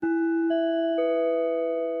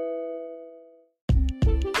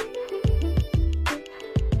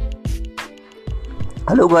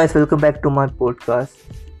Hello guys, welcome back to my podcast.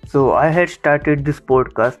 So I had started this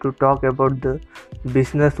podcast to talk about the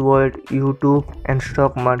business world, YouTube and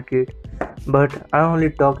stock market. But I only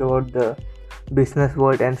talk about the business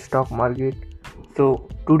world and stock market. So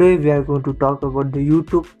today we are going to talk about the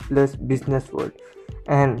YouTube plus business world.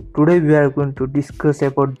 And today we are going to discuss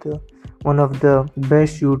about the one of the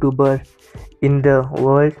best YouTuber in the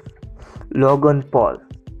world, Logan Paul.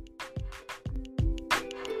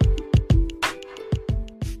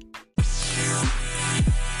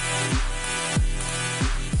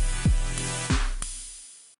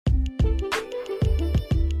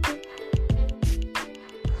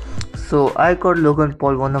 So I call Logan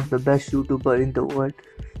Paul one of the best YouTuber in the world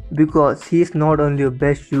because he is not only a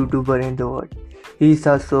best YouTuber in the world, he is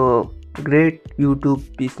also a great YouTube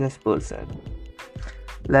business person.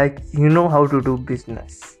 Like you know how to do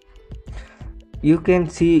business. You can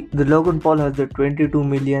see the Logan Paul has the 22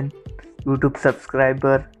 million YouTube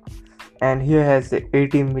subscriber and he has the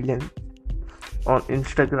 18 million on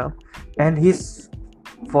Instagram and his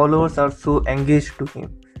followers are so engaged to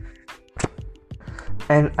him.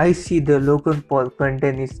 And I see the Logan Paul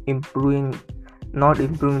content is improving, not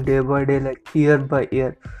improving day by day, like year by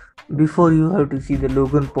year. Before you have to see the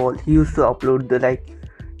Logan Paul, he used to upload the like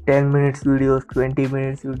 10 minutes videos, 20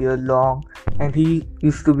 minutes videos long, and he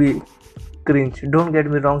used to be cringe. Don't get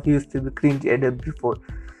me wrong, he used to be cringe edit before,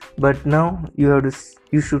 but now you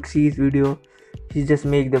should see his video. He just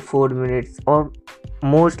make the 4 minutes or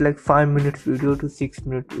most like 5 minutes video to 6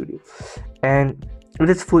 minute video, and it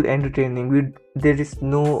is full entertaining. There is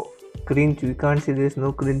no cringe. We can't say there is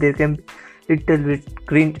no cringe. There can be little bit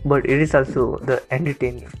cringe, but it is also the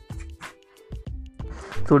entertaining.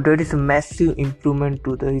 So there is a massive improvement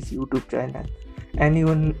to his YouTube channel and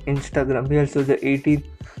even Instagram. He also has the 18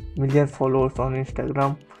 million followers on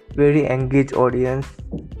Instagram. Very engaged audience.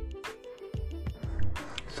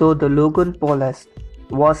 So the Logan Paul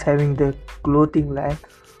was having the clothing line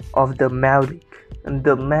of the Maverick. And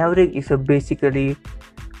the Maverick is basically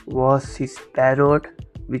was his parrot,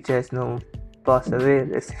 which has now passed away.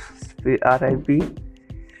 R.I.P.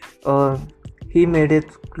 He made a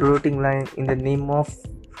clothing line in the name of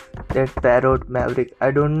that parrot Maverick.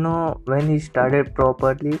 I don't know when he started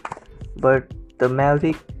properly, but the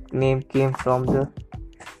Maverick name came from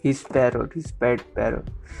his parrot, his pet parrot.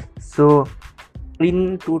 So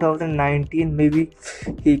in 2019, maybe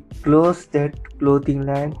he closed that clothing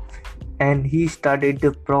line and he started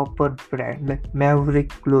the proper brand like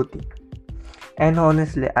Maverick clothing. And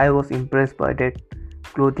honestly, I was impressed by that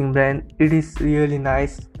clothing brand. It is really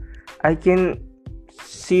nice. I can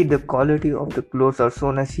see the quality of the clothes are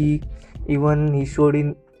so nice. He showed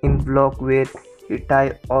in vlog where he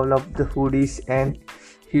tie all of the hoodies and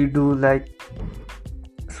he do like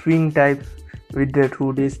swing type with that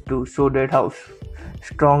hoodies to show that how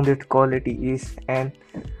strong that quality is. And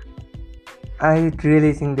I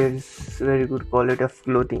really think there is very good quality of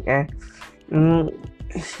clothing, and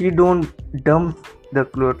he don't dump the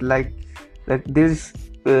clothes like there's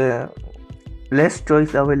less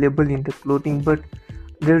choice available in the clothing, but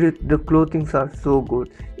the clothings are so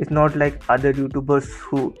good. It's not like other YouTubers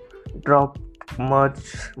who drop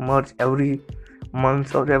merch every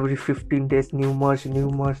month or every 15 days, new merch. It's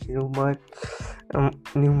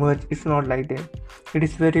not like that. It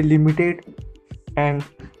is very limited and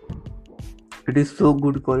it is so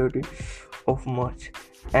good quality of merch.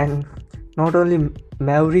 And not only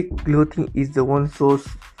Maverick clothing is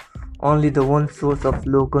only the one source of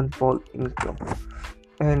Logan Paul income,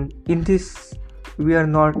 and in this we are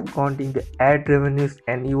not counting the ad revenues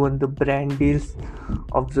and even the brand deals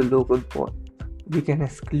of the Logan Paul. We can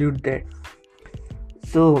exclude that.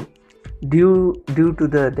 So due to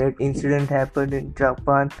that incident happened in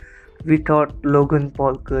Japan, we thought Logan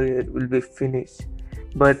Paul career will be finished,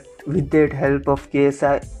 but with that help of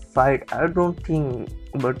KSI fight, I don't think,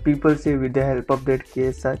 but people say with the help of that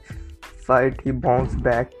KSI fight he bounced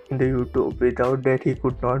back in the YouTube. Without that he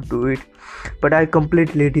could not do it, but I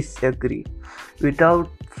completely disagree. Without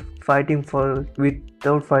fighting with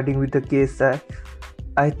the KSI,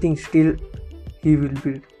 I think still he will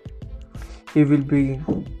be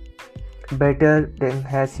better than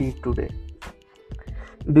has he today,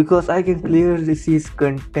 because I can clearly see his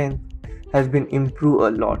content has been improved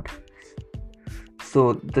a lot.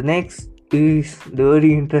 So the next is the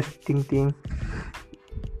very interesting thing,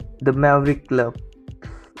 the Maverick Club.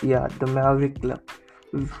 Yeah, the Maverick Club.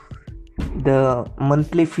 The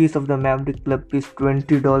monthly fees of the Maverick Club is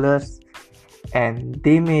 $20, and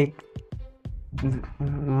they make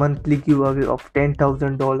monthly giveaway of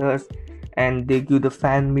 $10,000, and they give the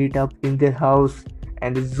fan meetup in their house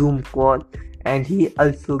and a Zoom call, and he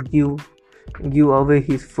also give give away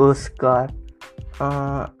his first car.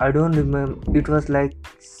 I don't remember. It was like,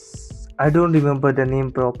 I don't remember the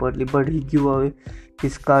name properly, but he gave away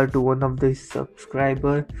his car to one of the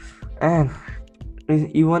subscriber, and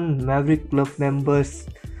even Maverick Club members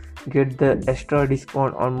get the extra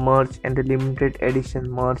discount on merch and the limited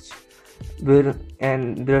edition merch.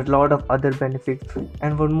 And there are a lot of other benefits.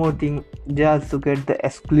 And one more thing, they also get the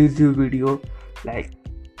exclusive video, like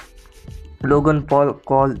Logan Paul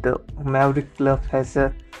called the Maverick Club as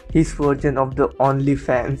his version of the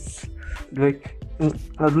OnlyFans. Like,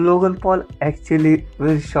 Logan Paul actually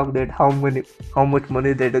very shocked at how much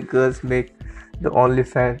money that the girls make the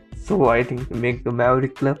OnlyFans. So I think to make the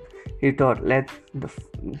Maverick Club, he thought I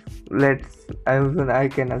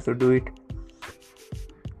can also do it.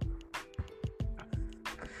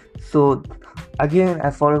 So again,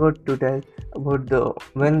 I forgot to tell about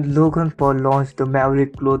when Logan Paul launched the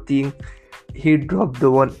Maverick clothing, he dropped the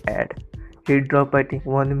one ad. He dropped, I think,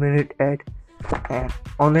 1 minute ad, and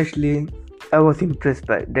honestly, I was impressed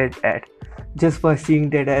by that ad. Just by seeing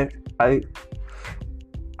that ad,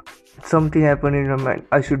 something happened in my mind.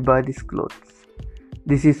 I should buy this clothes.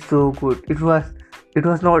 This is so good. It was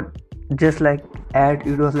not just like ad.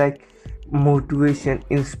 It was like motivation,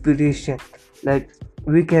 inspiration. Like,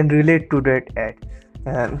 we can relate to that ad,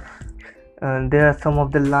 and there are some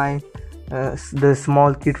of the lines. The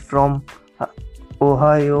small kid from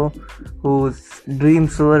Ohio, whose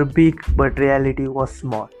dreams were big but reality was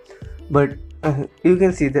small. But you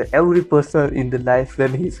can see that every person in the life,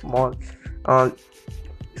 when he's small,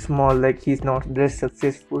 like he's not that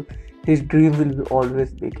successful, his dream will be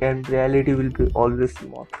always big and reality will be always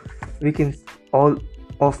small. We can all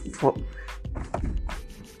of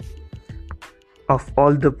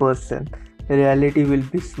all the person, reality will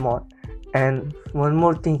be small. And one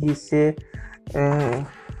more thing he say, uh,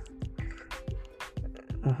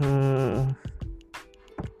 hmm,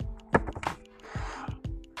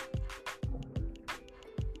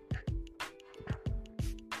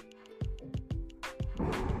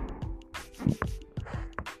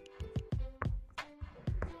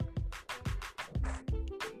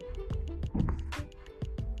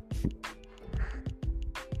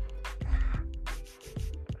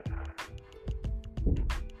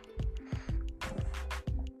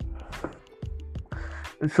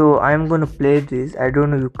 so I'm gonna play this. I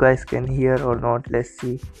don't know if you guys can hear or not. Let's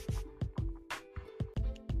see.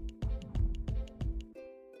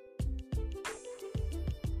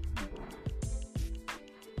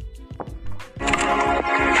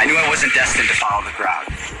 I knew I wasn't destined to follow the crowd.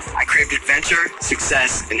 I craved adventure,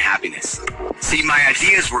 success, and happiness. See, my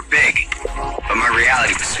ideas were big, but my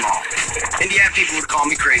reality was small. And yeah, people would call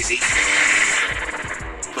me crazy.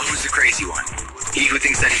 But who's the crazy one? He who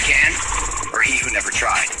thinks that he can, or he who never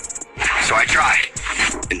tried? So I tried,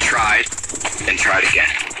 and tried, and tried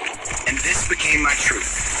again. And this became my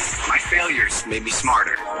truth. My failures made me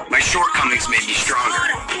smarter. My shortcomings made me stronger.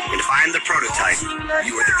 And if I am the prototype,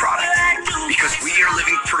 you are the product. Because we are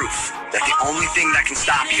living proof that the only thing that can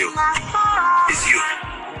stop you is you.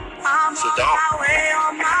 So don't.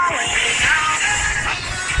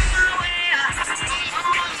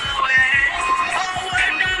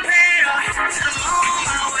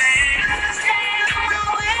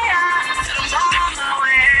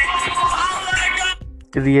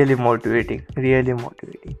 Really motivating, really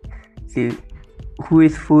motivating. See, who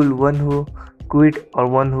is fool, one who quit or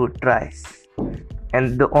one who tries?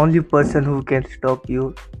 And the only person who can stop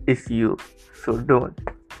you is you. So don't.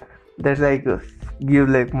 That's like give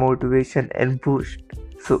like motivation and boost.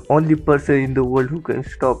 So only person in the world who can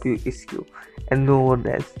stop you is you, and no one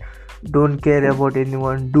else. Don't care about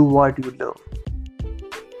anyone. Do what you love.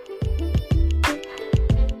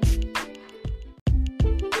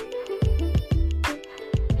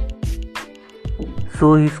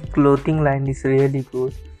 So his clothing line is really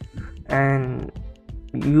good, and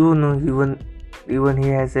even he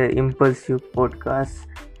has a impulsive podcast.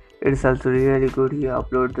 It's also really good. He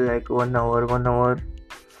uploads like 1 hour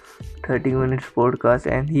 30 minutes podcast,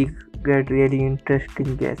 and he get really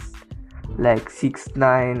interesting guests like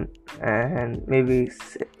 6ix9ine, and maybe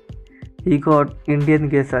he got Indian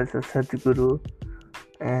guests also, Sadhguru.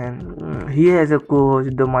 And he has a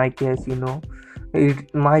co-host, the Mike, as you know.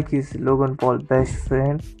 Mike is Logan Paul's best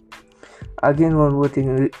friend. Again, one more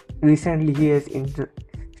thing. Recently, he has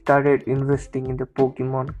started investing in the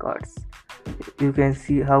Pokemon cards. You can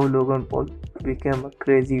see how Logan Paul became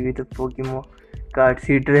crazy with the Pokemon cards.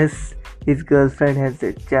 He dressed his girlfriend as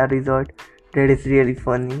a Charizard. That is really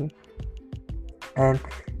funny. And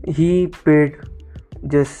he paid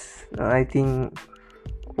just, I think,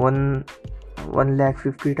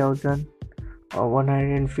 1,50,000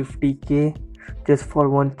 150k just for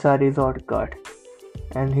one Charizard card,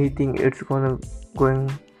 and he think it's gonna going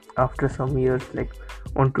after some years, like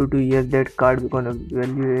 1 to 2 years, that card gonna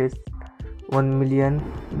value is 1 million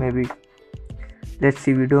maybe. Let's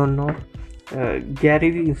see, we don't know.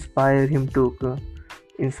 Gary Vee inspire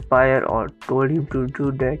or told him to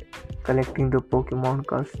do that, collecting the Pokemon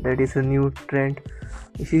cards. That is a new trend.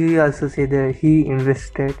 He also said that he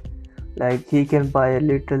invested, like he can buy a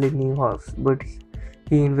literally new house, but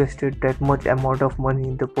he invested that much amount of money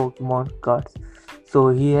in the Pokemon cards. So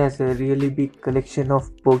he has a really big collection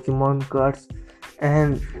of Pokemon cards,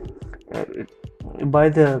 and uh, by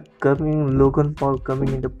the coming Logan Paul coming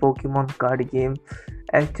in the Pokemon card game,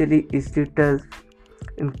 actually it will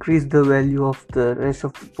increase the value of the rest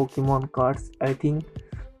of the Pokemon cards, I think,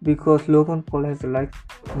 because Logan Paul has like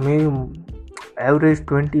maybe average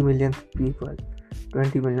 20 million people,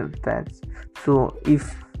 20 million fans. So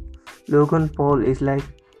if Logan Paul is like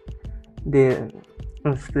their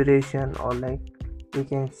inspiration, or like we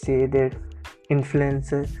can say that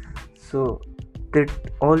influencer, so that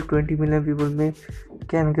all 20 million people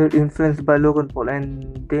can get influenced by Logan Paul,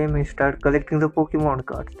 and they may start collecting the Pokemon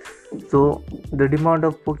cards. So the demand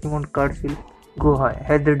of Pokemon cards will go high.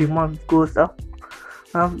 As the demand goes up,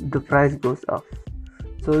 the price goes up.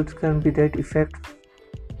 So it can be that effect.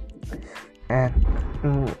 And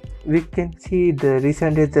we can see the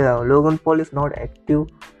recent Logan Paul is not active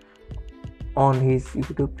on his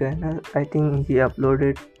YouTube channel. I think he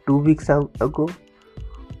uploaded 2 weeks ago,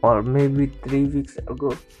 or maybe 3 weeks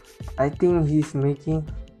ago. I think he's making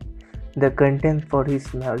the content for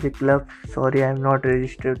his Maverick Club. Sorry, I'm not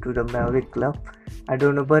registered to the Maverick Club. I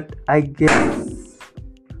don't know, but I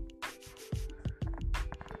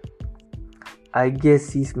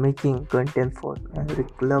guess he's making content for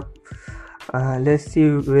Maverick Club. Let's see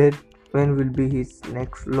when will be his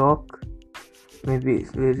next vlog. Maybe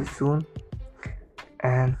very soon.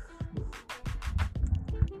 And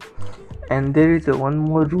there is one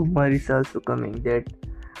more rumor is also coming, that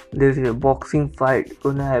there is a boxing fight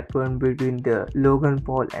gonna happen between the Logan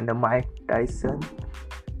Paul and the Mike Tyson.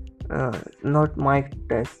 Not Mike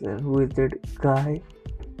Tyson. Who is that guy?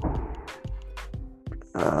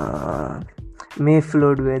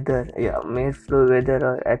 Mayflower. Yeah,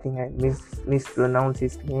 Mayflower. I think I mispronounced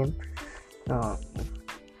his name.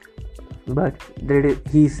 But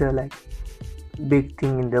he's like big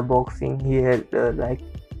thing in the boxing. He had like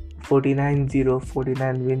 49-0,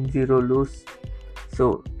 49 win, 0 lose.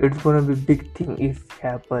 So it's gonna be big thing if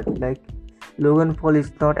happen. Like Logan Paul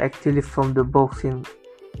is not actually from the boxing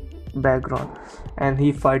background, and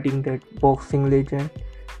he fighting that boxing legend.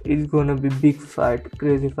 It's gonna be big fight,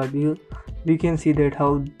 crazy fight. We can see that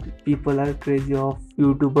how people are crazy of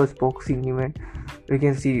YouTubers boxing event. We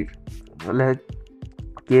can see like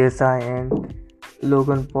KSI and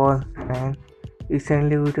Logan Paul, and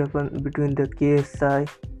recently what happened between the KSI,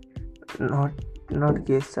 not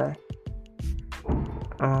KSI,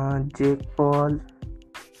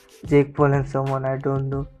 Jake Paul and someone, I don't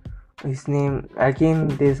know his name. Again,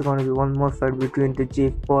 there's gonna be one more fight between the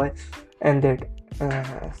Jake Paul and that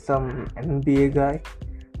some NBA guy.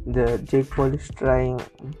 The Jake Paul is training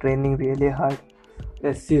really hard.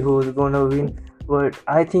 Let's see who's gonna win. But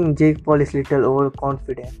I think Jake Paul is little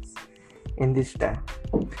overconfident in this time.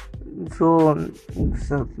 So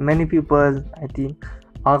many people, I think,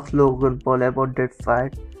 asked Logan Paul about that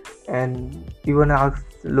fight, and even asked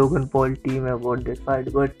Logan Paul team about that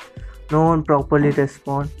fight, but no one properly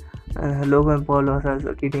respond. Logan Paul was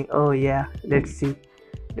also kidding. Oh yeah, let's see.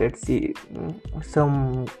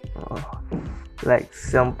 Some like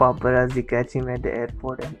some paparazzi catch him at the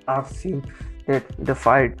airport and ask him that the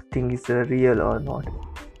fight thing is real or not.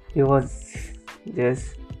 He was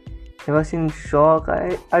in shock.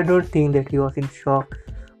 I don't think that he was in shock,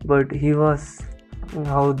 but he was,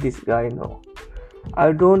 how this guy know.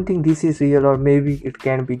 I don't think this is real, or maybe it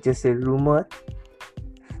can be just a rumor.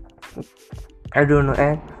 I don't know.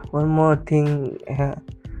 And one more thing,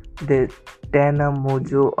 the Tana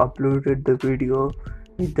Mojo uploaded the video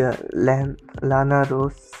with the Lana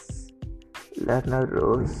Rose.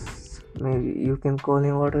 Maybe you can call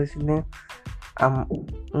him, what was his name?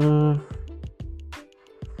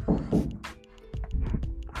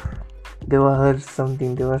 They were her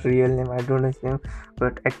something. They was real name. I don't know his name,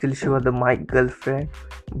 but actually she was my girlfriend.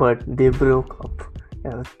 But they broke up.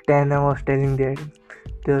 Tana was telling that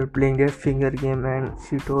they were playing their finger game, and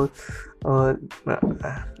she told,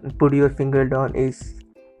 "Put your finger down is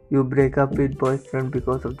you break up with boyfriend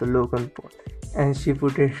because of the Logan Paul," and she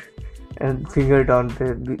put it and finger down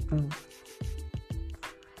there.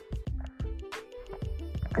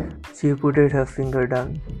 She put her finger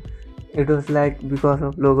down It was like because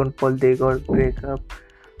of Logan Paul they got breakup,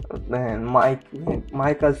 and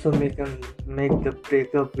Mike also make the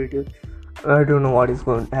breakup video. I don't know what is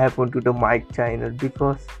going to happen to the Mike channel,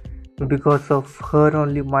 because of her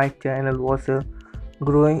only Mike channel was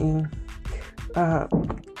growing. uh,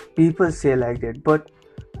 People say like that, but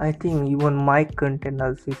I think even Mike content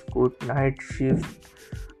also is good. Night shift,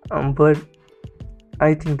 but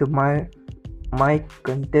I think the my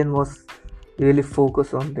content was really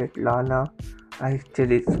focused on that Lana.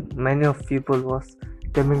 Actually, many of people was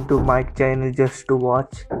coming to Mike channel just to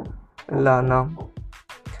watch Lana,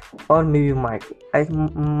 or maybe Mike.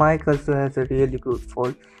 Mike also has a really good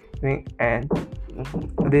following, and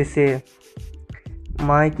they say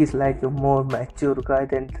Mike is like a more mature guy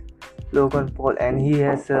than Logan Paul, and he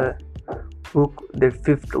has a book, The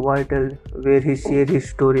Fifth Vital, where he shared his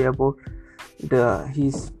story about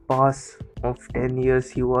his past of 10 years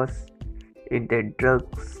he was in that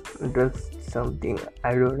drugs something,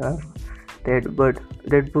 I don't know that, but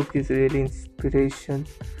that book is really inspiration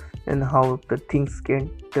and how the things can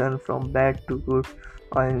turn from bad to good,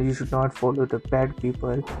 and you should not follow the bad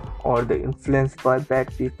people or the influence by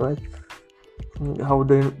bad people, how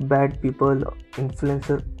the bad people,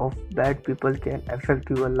 influencer of bad people can affect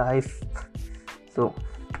your life. So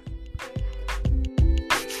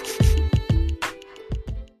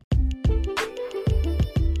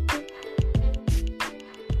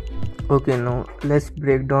okay, now let's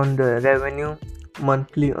break down the revenue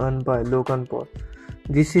monthly earned by Logan Paul.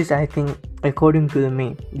 This is, I think, according to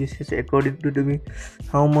me,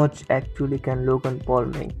 how much actually can Logan Paul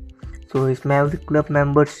make. So his Maverick Club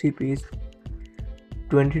membership is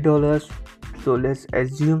 $20. So let's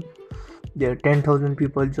assume there are 10,000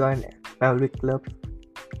 people join Maverick Club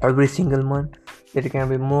every single month. There can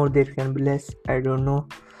be more, there can be less, I don't know.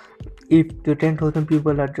 If the 10,000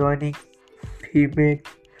 people are joining, he make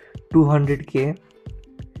 200k.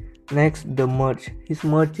 Next, the merch. His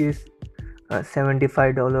merch is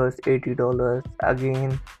 $75, $80.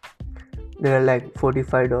 Again, there are like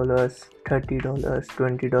 $45, $30,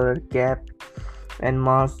 $20 cap and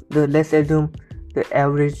mask. Let's assume the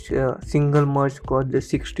average single merch cost the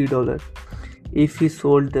 $60. If he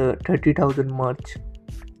sold the 30,000 merch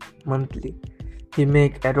monthly, he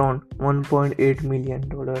make around $1.8 million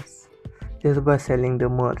just by selling the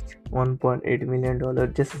merch. $1.8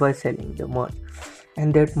 million just by selling the merch,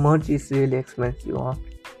 and that merch is really expensive, huh?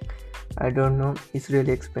 I don't know, it's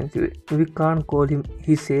really expensive. We can't call him,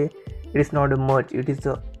 he say it is not a merch, it is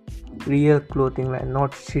a real clothing line,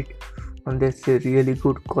 not shit on this really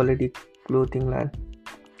good quality clothing line.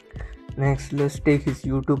 Next, let's take his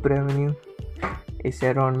YouTube revenue. It's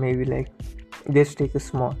around maybe like, let's take a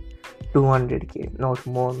small 200k, not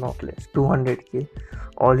more, not less, 200k.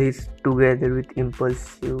 All his together with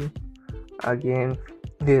Impulsive, again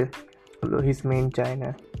his main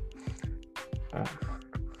channel.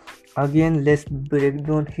 Again, let's break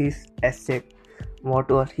down his asset.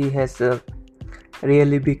 What he has a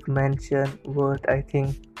really big mansion worth, I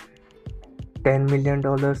think $10 million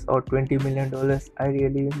or $20 million. I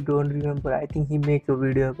really don't remember. I think he make a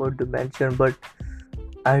video about the mansion, but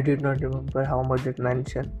I did not remember how much that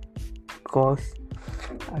mansion cost.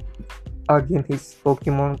 Again, his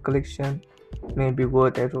Pokemon collection may be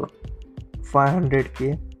worth around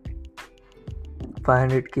 500k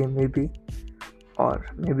maybe, or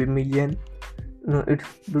maybe million. No, it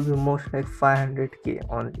will be most like 500k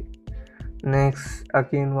only. Next,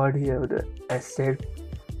 again, what he have the asset?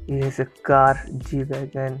 He has a car,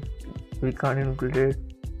 G-Wagon. We can't include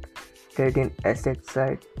that in asset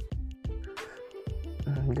side.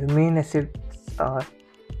 The main assets are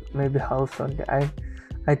maybe house only.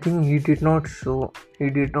 I think he did not show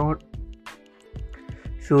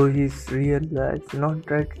his real life, not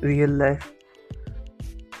that real life.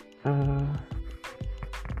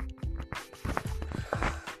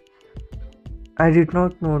 I did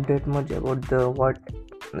not know that much about the what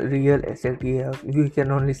real asset he have. You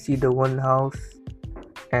can only see the one house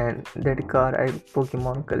and that car and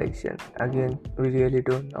Pokemon collection. Again, we really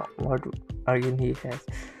don't know what again he has.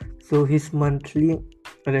 So his monthly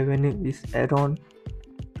revenue is around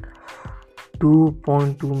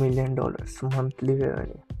 $2.2 million monthly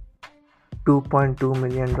revenue. $2.2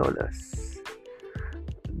 million.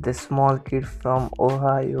 The small kid from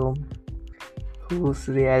Ohio, whose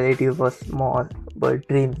reality was small but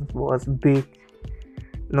dream was big,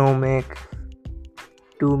 now make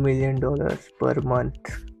 $2 million per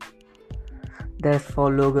month. That's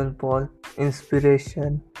for Logan Paul.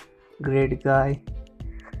 Inspiration, great guy,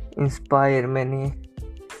 inspire many.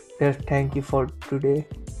 Just thank you for today.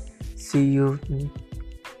 See you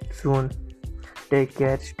soon. Take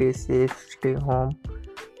care, stay safe, stay home.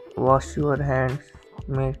 wash your hands,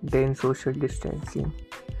 maintain social distancing.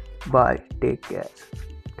 Bye, take care.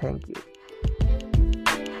 Thank you.